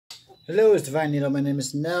Hello, it's Divine Needle. My name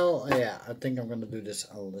is Nell. Yeah, I think I'm gonna do this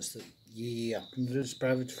unlisted. Yeah, I'm gonna do this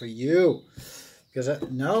private for you. Because I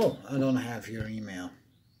don't have your email.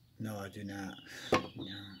 No, I do not. No.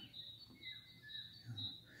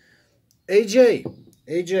 AJ,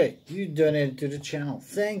 you donated to the channel.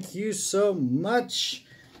 Thank you so much.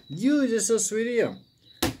 You, this is so sweet of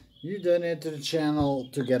you. You donated to the channel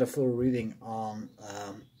to get a full reading on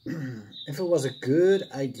if it was a good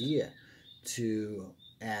idea to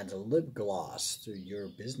add a lip gloss to your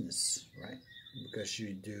business, right? Because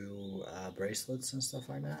you do bracelets and stuff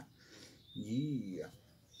like that. Yeah,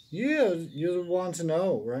 you want to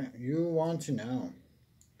know, right? You want to know.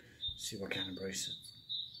 See what kind of bracelet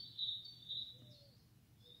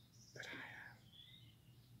that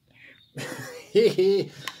I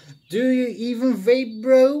have. Do you even vape,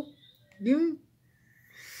 bro? You?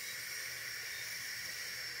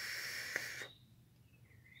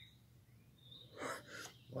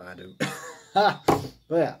 Well, I do. But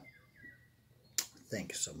yeah,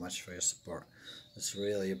 thank you so much for your support. It's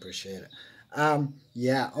really appreciated.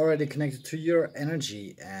 Yeah, already connected to your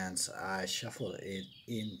energy, and I shuffled it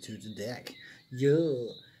into the deck.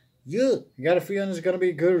 You got a feeling it's gonna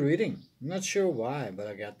be a good reading. I'm not sure why, but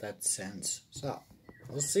I got that sense. So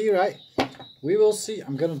we'll see, right? We will see.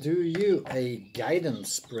 I'm gonna do you a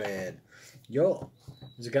guidance spread. Yo,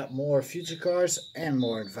 it's got more future cards and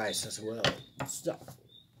more advice as well. So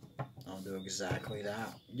I'll do exactly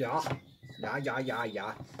that. Yeah.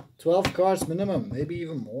 12 cards minimum, maybe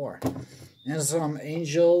even more. And some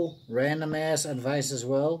angel random ass advice as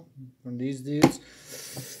well from these dudes.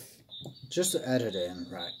 Just to add it in,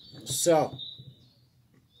 right? So,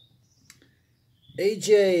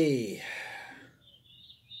 AJ.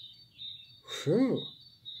 Whew.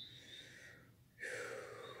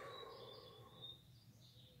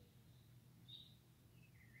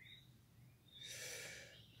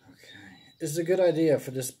 Is it a good idea for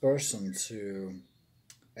this person to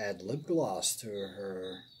add lip gloss to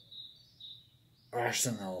her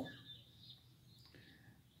arsenal?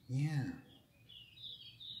 Yeah.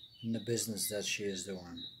 In the business that she is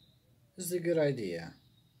doing. Is it a good idea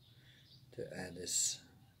to add this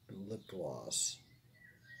lip gloss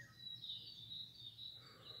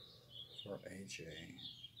for AJ?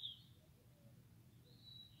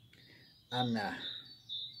 Anna.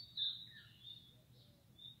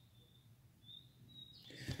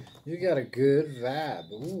 You got a good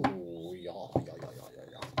vibe. Ooh, yeah.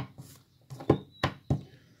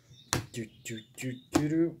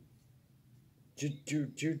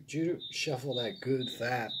 Shuffle that good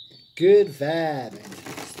vibe. Good vibe.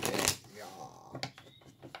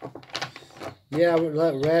 Yeah, I would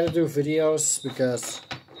rather do videos because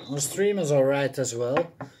on stream is alright as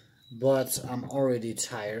well. But I'm already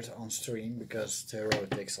tired on stream because tarot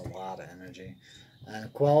takes a lot of energy.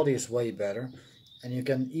 And quality is way better. And you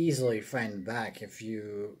can easily find back if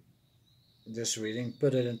you, this reading,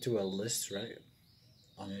 put it into a list, right?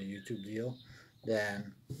 On a YouTube deal.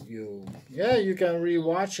 Then you can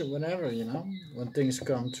rewatch it whenever, you know, when things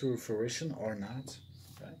come to fruition or not,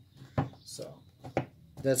 right? So,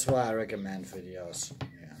 that's why I recommend videos,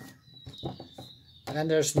 yeah.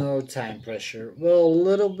 And there's no time pressure. Well, a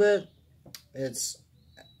little bit. It's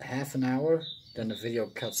half an hour, then the video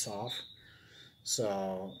cuts off.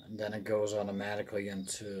 So then it goes automatically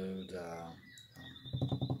into the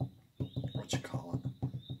what you call it,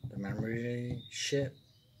 the memory shit.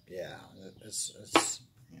 Yeah, it's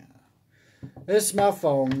it's my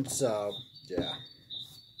phone. So yeah,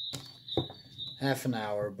 half an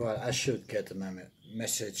hour, but I should get the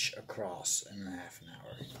message across in half an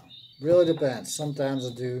hour. You know, really depends. Sometimes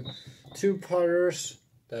I do 2-parters.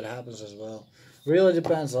 That happens as well. Really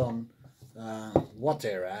depends on what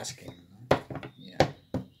they're asking. Yeah.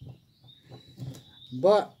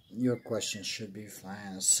 But your question should be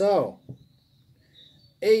fine. So,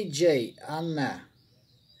 AJ, Anna.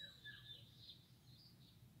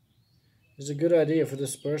 It's a good idea for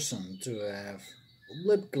this person to have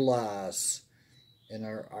lip gloss in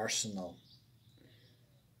her arsenal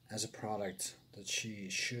as a product that she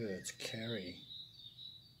should carry.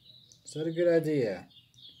 Is that a good idea?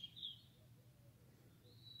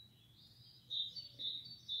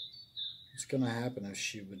 What's gonna happen if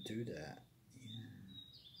she would do that?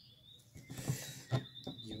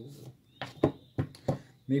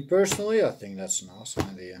 Me personally, I think that's an awesome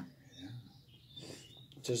idea. Yeah.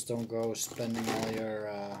 Just don't go spending all your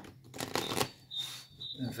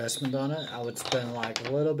investment on it. I would spend like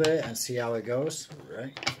a little bit and see how it goes,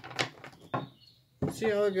 right? See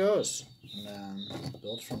how it goes, and then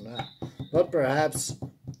build from that. But perhaps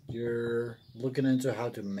you're looking into how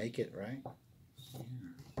to make it, right?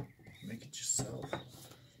 Yeah. Make it yourself.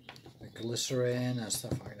 glycerin and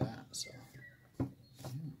stuff like that. So.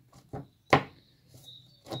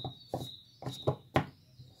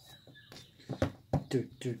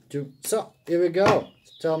 So here we go.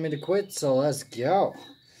 Tell me to quit, so let's go.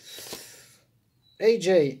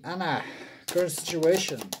 AJ, Anna, current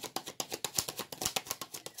situation.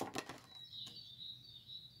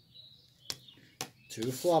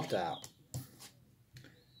 Two flopped out.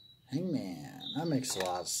 Hangman, that makes a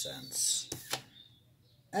lot of sense.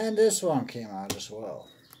 And this one came out as well.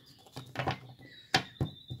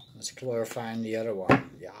 Let's clarify the other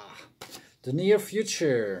one. Yeah. The near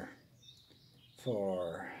future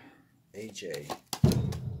for AJ.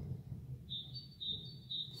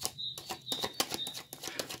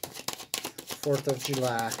 4th of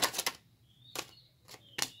July.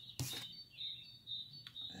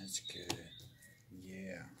 That's good.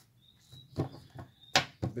 Yeah.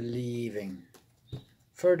 Believing.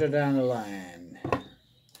 Further down the line.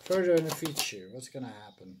 Further in the future. What's gonna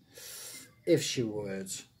happen? If she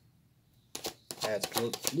would add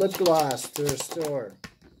lip gloss to her store.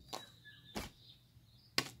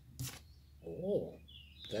 Oh,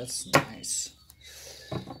 that's nice.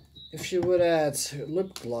 If she would add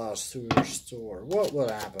lip gloss to her store, what would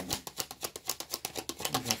happen?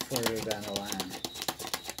 Even further down the line.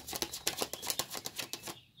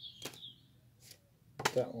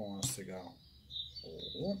 That one wants to go.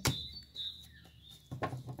 Oh.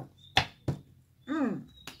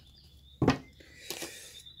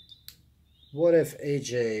 What if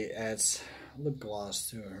AJ adds lip gloss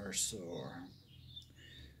to her store?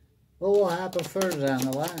 What will happen further down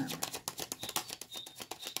the line?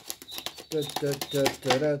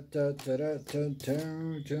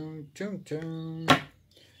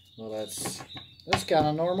 Well, that's kind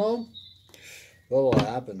of normal. What will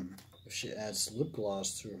happen if she adds lip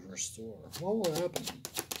gloss to her store? What will happen?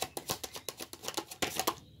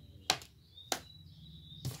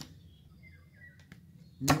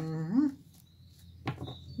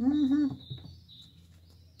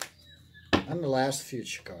 And the last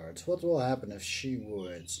future cards. What will happen if she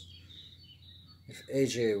would? If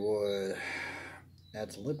AJ would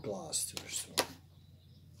add lip gloss to her store?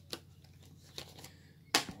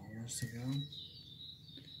 Where's to go?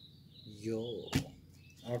 Yo.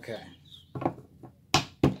 Okay.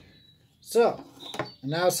 So,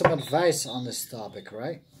 now some advice on this topic,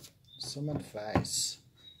 right? Some advice.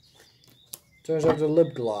 In terms of the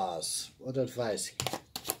lip gloss, what advice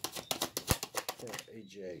for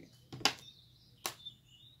AJ?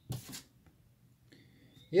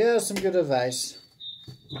 Yeah, some good advice.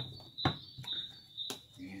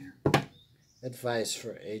 Yeah. Advice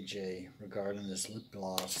for AJ regarding this lip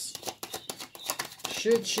gloss.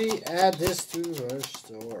 Should she add this to her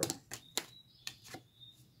store?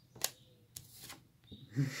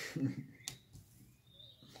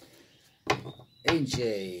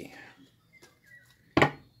 AJ.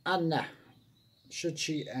 Anna. Should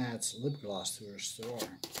she add lip gloss to her store?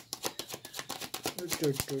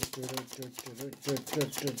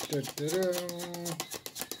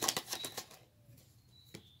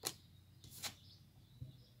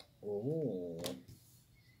 Oh.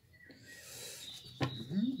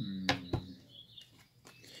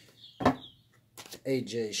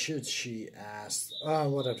 AJ, should she ask?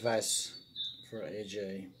 What advice for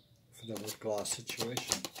AJ for the lip gloss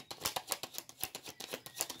situation?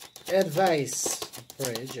 Advice for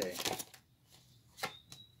AJ.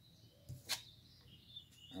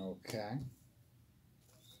 Okay.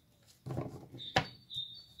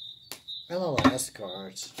 And the last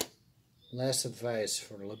card. Last advice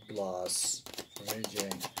for lip gloss for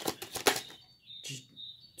AJ.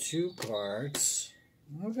 Two cards.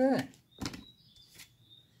 Okay.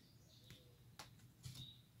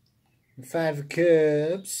 The 5 of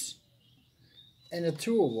Cups. And the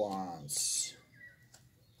 2 of Wands.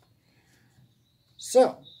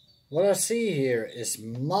 So, what I see here is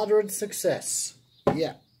moderate success.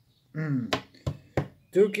 Yeah.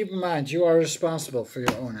 Do keep in mind, you are responsible for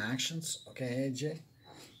your own actions. Okay, AJ?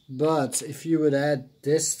 But if you would add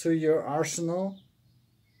this to your arsenal,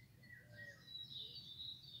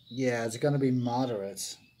 yeah, it's going to be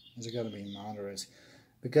moderate. It's going to be moderate.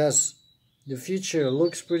 Because the future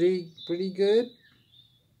looks pretty good.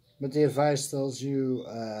 But the advice tells you,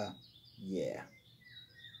 yeah.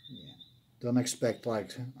 Don't expect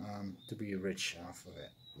to be rich off of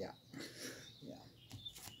it. Yeah.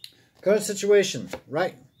 Current situation,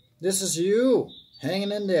 right? This is you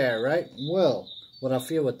hanging in there, right? Well, what I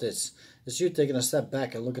feel with this is you taking a step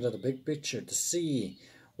back and looking at the big picture to see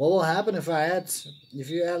what will happen if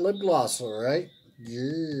you add lip gloss, all right?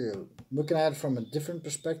 Yeah, looking at it from a different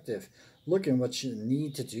perspective, looking what you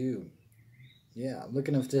need to do. Yeah,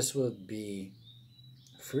 looking if this would be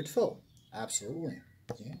fruitful. Absolutely.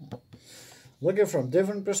 Yeah. Looking from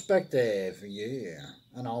different perspective. Yeah.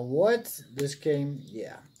 And on what this came,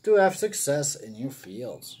 yeah. To have success in your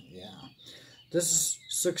field. Yeah. This is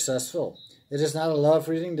successful. It is not a love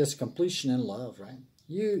reading, this completion in love, right?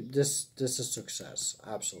 This is success.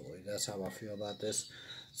 Absolutely. That's how I feel about this.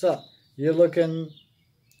 So you're looking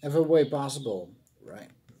every way possible, right?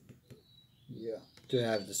 Yeah. To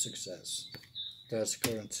have the success. That's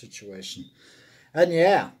current situation. And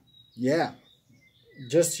yeah.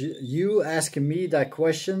 Just you asking me that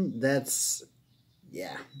question, that's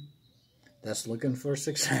looking for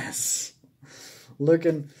success.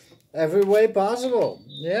 Looking every way possible.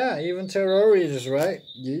 Yeah, even tarot readers, right?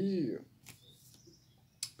 Yeah.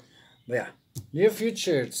 Yeah. Near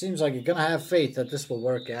future, it seems like you're gonna have faith that this will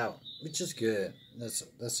work out, which is good.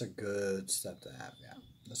 That's a good step to have. Yeah,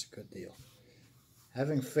 that's a good deal.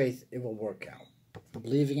 Having faith, it will work out.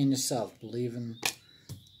 Believing in yourself, believing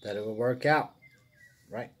that it will work out.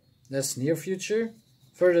 Right. That's near future.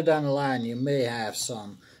 Further down the line, you may have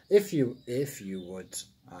some. If you would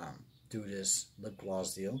do this lip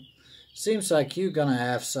gloss deal, seems like you're gonna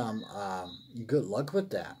have some good luck with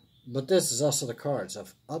that. But this is also the cards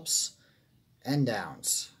of ups and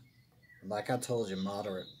downs. Like I told you,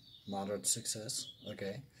 moderate success.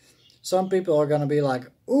 Okay. Some people are gonna be like,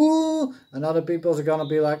 ooh, and other people are gonna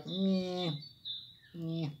be like, meh,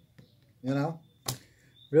 meh. You know,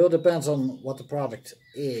 real depends on what the product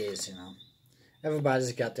is. You know,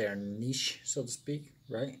 everybody's got their niche, so to speak,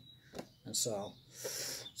 right? And so,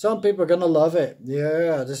 some people are gonna love it.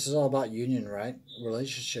 Yeah, this is all about union, right?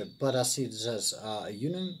 Relationship. But I see this as a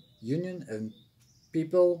union, and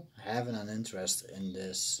people having an interest in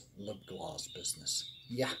this lip gloss business.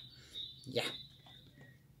 Yeah.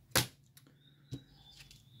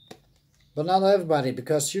 But not everybody,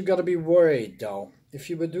 because you gotta be worried though. If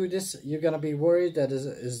you would do this, you're gonna be worried that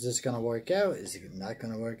is this gonna work out? Is it not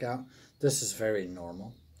gonna work out? This is very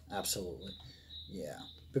normal. Absolutely. Yeah.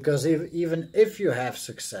 Because even if you have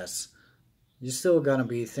success, you're still gonna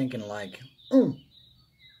be thinking like,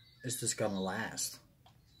 is this gonna last?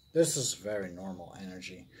 This is very normal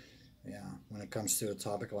energy. Yeah, when it comes to a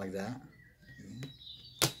topic like that.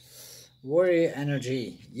 Worry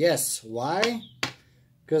energy. Yes. Why?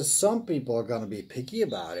 Because some people are going to be picky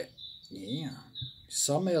about it. Yeah.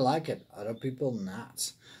 Some may like it, other people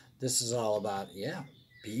not. This is all about,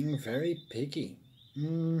 being very picky.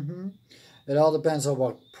 It all depends on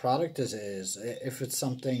what product this is. If it's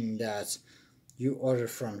something that you order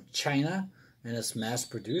from China and it's mass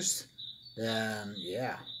produced, then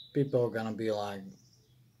people are going to be like,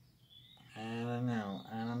 I don't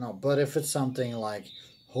know. But if it's something like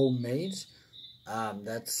homemade,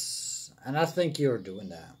 and I think you're doing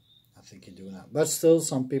that. But still,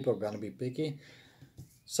 some people are going to be picky.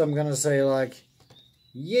 Some going to say like,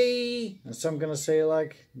 yay, and some going to say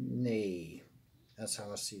like, nay. That's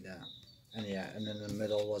how I see that. And and in the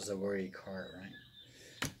middle was the worry card, right?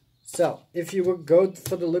 So, if you would go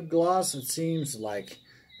for the lip gloss, it seems like,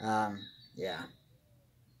 the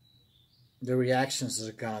reactions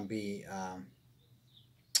are going to be, how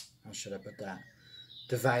should I put that?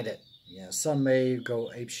 Divided. Yeah, some may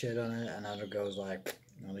go ape shit on it, and other goes like,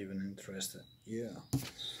 not even interested. Yeah.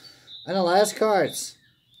 And the last cards.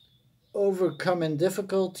 Overcoming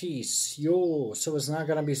difficulties. So it's not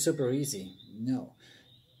going to be super easy. No.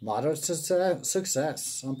 Moderate success.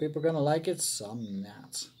 Some people are going to like it, some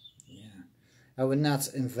not. Yeah. I would not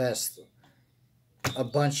invest a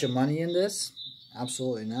bunch of money in this.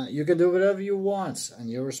 Absolutely not. You can do whatever you want, and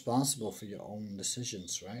you're responsible for your own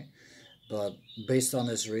decisions, right? But based on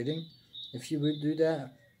this reading, if you would do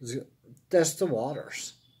that, test the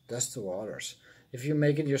waters. If you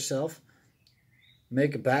make it yourself,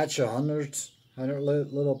 make a batch of 100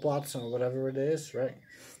 little pots or whatever it is, right?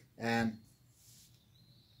 And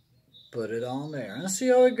put it on there and see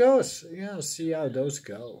how it goes. See how those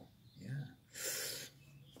go.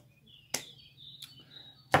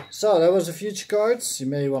 So that was the future cards. You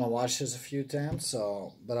may want to watch this a few times.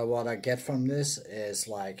 But what I get from this is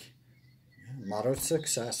like moderate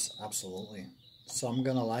success. Absolutely. Some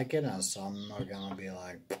gonna like it, and some are gonna be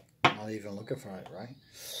like not even looking for it, right?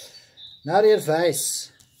 Now the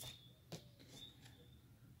advice.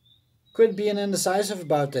 Quit being indecisive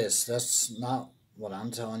about this. That's not what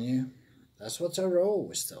I'm telling you. That's what Tarot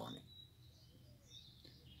was telling you.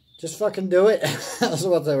 Just fucking do it. That's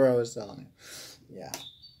what Tarot was telling you. Yeah.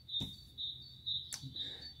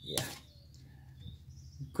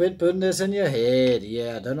 Quit putting this in your head.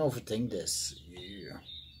 Yeah, don't overthink this. Yeah.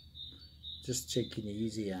 Just take it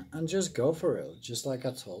easy and just go for it, just like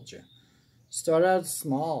I told you. Start out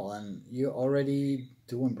small and you're already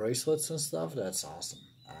doing bracelets and stuff. That's awesome.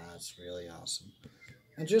 That's really awesome.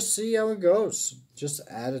 And just see how it goes. Just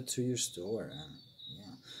add it to your store. And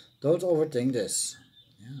yeah, don't overthink this.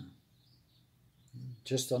 Yeah,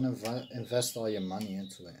 just don't invest all your money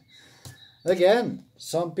into it. Again,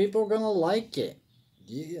 some people are gonna like it.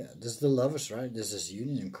 Yeah, this is the lovers, right? This is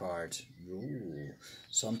union card. Ooh,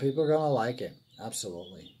 some people are gonna like it.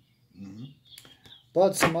 Absolutely.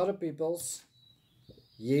 But some other people's,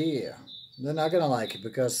 yeah, they're not gonna like it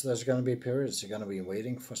because there's gonna be periods you're gonna be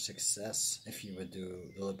waiting for success if you would do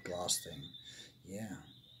the lip gloss thing. Yeah.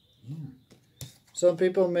 Some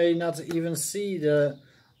people may not even see the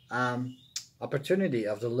opportunity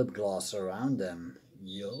of the lip gloss around them.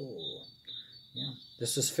 Yo. Yeah.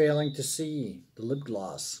 This is failing to see the lip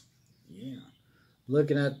gloss. Yeah.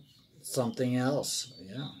 Looking at something else.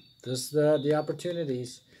 Yeah. This the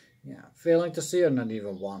opportunities. Yeah. Failing to see or not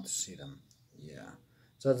even want to see them. Yeah.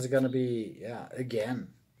 So there's gonna be, yeah, again,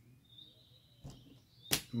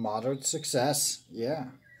 moderate success. Yeah.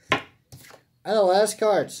 And the last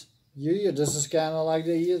cards. This is kind of like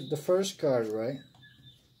the first card, right?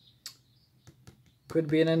 Could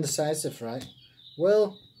be an indecisive, right?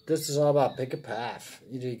 Well, this is all about pick a path.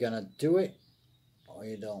 Either you're gonna do it or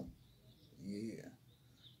you don't. Yeah.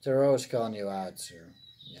 Tarot is calling you out, sir.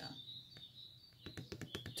 Yeah.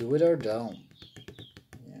 Do it or don't.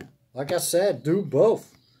 Yeah. Like I said, do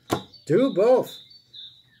both. Do both.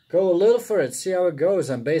 Go a little for it, see how it goes,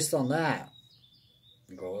 and based on that,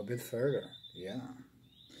 go a bit further. Yeah.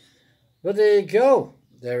 But there you go.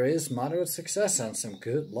 There is moderate success and some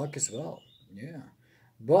good luck as well. Yeah.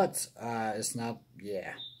 But it's not,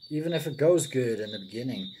 yeah. Even if it goes good in the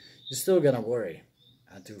beginning, you're still going to worry.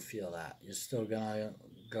 I do feel that. You're still going to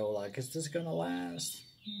go like, is this going to last?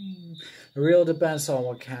 It really depends on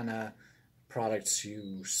what kind of products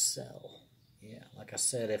you sell. Yeah, like I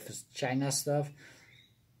said, if it's China stuff,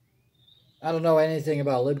 I don't know anything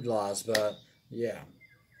about lip gloss, but yeah.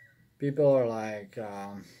 People are like,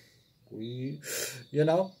 you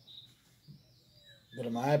know? But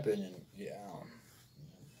in my opinion, yeah.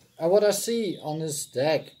 And what I see on this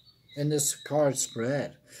deck, in this card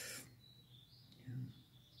spread,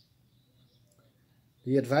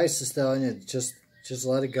 the advice is telling you just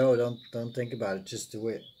let it go. Don't think about it. Just do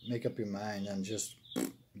it. Make up your mind and just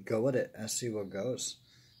go with it and see what goes.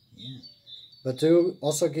 Yeah. But do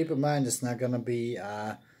also keep in mind it's not gonna be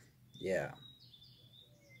yeah,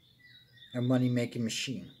 a money making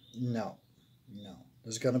machine. No.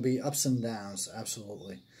 There's gonna be ups and downs,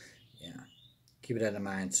 absolutely. Yeah. Keep that in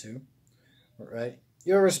mind too. Alright?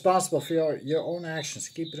 You're responsible for your own actions.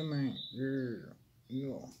 Keep it in mind.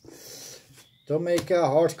 Yeah. Don't make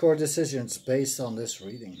hardcore decisions based on this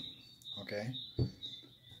reading. Okay?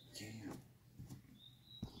 Yeah.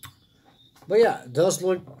 But yeah, it does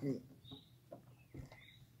look...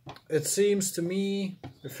 It seems to me,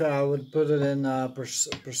 if I would put it in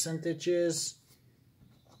percentages,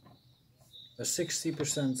 a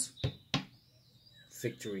 60%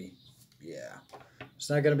 victory. Yeah. It's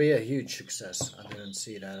not going to be a huge success. I didn't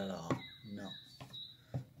see that at all. No.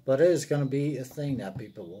 But it is going to be a thing that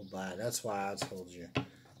people will buy. That's why I told you.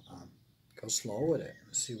 Go slow with it.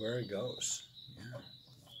 See where it goes.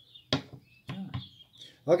 Yeah.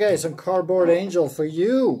 Okay, some Cardboard Angel for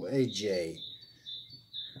you, AJ.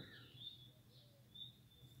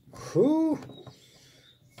 Whew.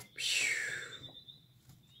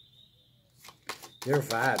 Your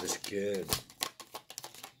vibe is good.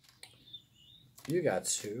 You got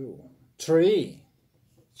 2. 3.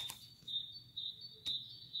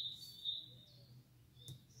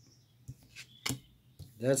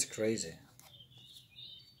 That's crazy.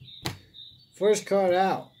 First card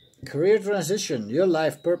out. Career transition. Your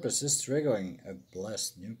life purpose is triggering a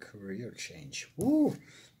blessed new career change. Woo!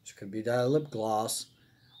 This could be that lip gloss.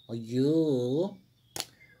 Or you.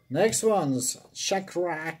 Next one's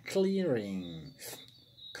chakra clearing.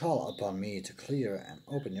 Call upon me to clear and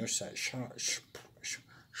open your chakras.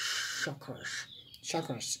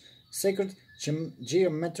 Chakras. Sacred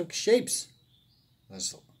geometric shapes.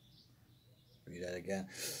 Let's read that again.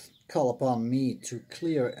 Call upon me to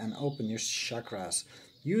clear and open your chakras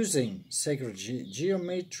using sacred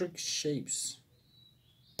geometric shapes.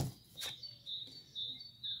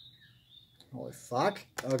 Holy fuck.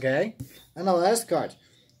 Okay. And the last card.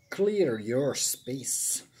 Clear your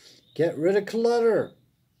space. Get rid of clutter.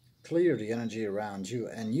 Clear the energy around you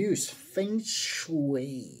and use Feng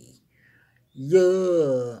Shui.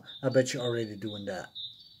 Yeah. I bet you're already doing that.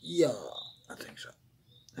 Yeah. I think so.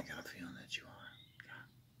 I got a feeling that you are.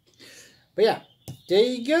 But yeah. There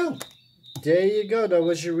you go. There you go. That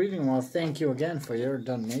was your reading. Well, thank you again for your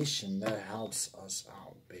donation. That helps us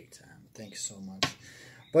out big time. Thank you so much.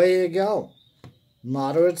 But here you go.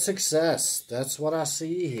 Moderate success. That's what I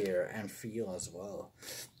see here and feel as well.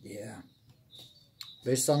 Yeah.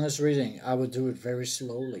 Based on this reading, I would do it very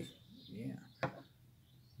slowly. Yeah.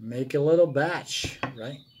 Make a little batch,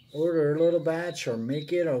 right? Order a little batch or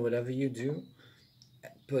make it or whatever you do.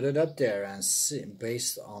 Put it up there and see,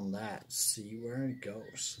 based on that, see where it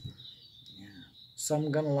goes. Yeah.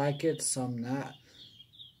 Some gonna like it, some not.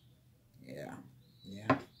 Yeah.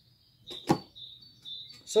 Yeah.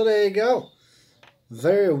 So there you go.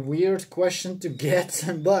 Very weird question to get,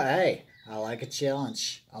 but hey, I like a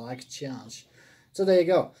challenge. I like a challenge. So there you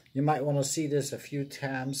go. You might want to see this a few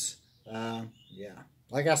times. Yeah.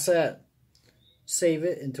 Like I said, save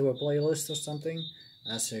it into a playlist or something,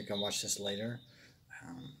 so you can watch this later.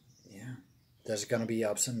 Yeah. There's going to be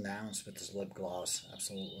ups and downs with this lip gloss,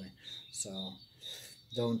 absolutely. So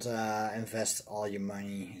don't invest all your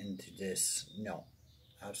money into this. No,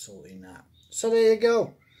 absolutely not. So there you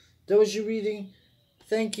go. That was your reading.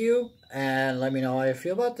 Thank you, and let me know how you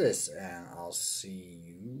feel about this, and I'll see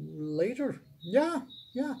you later. Yeah,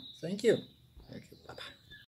 thank you. Thank you. Bye-bye.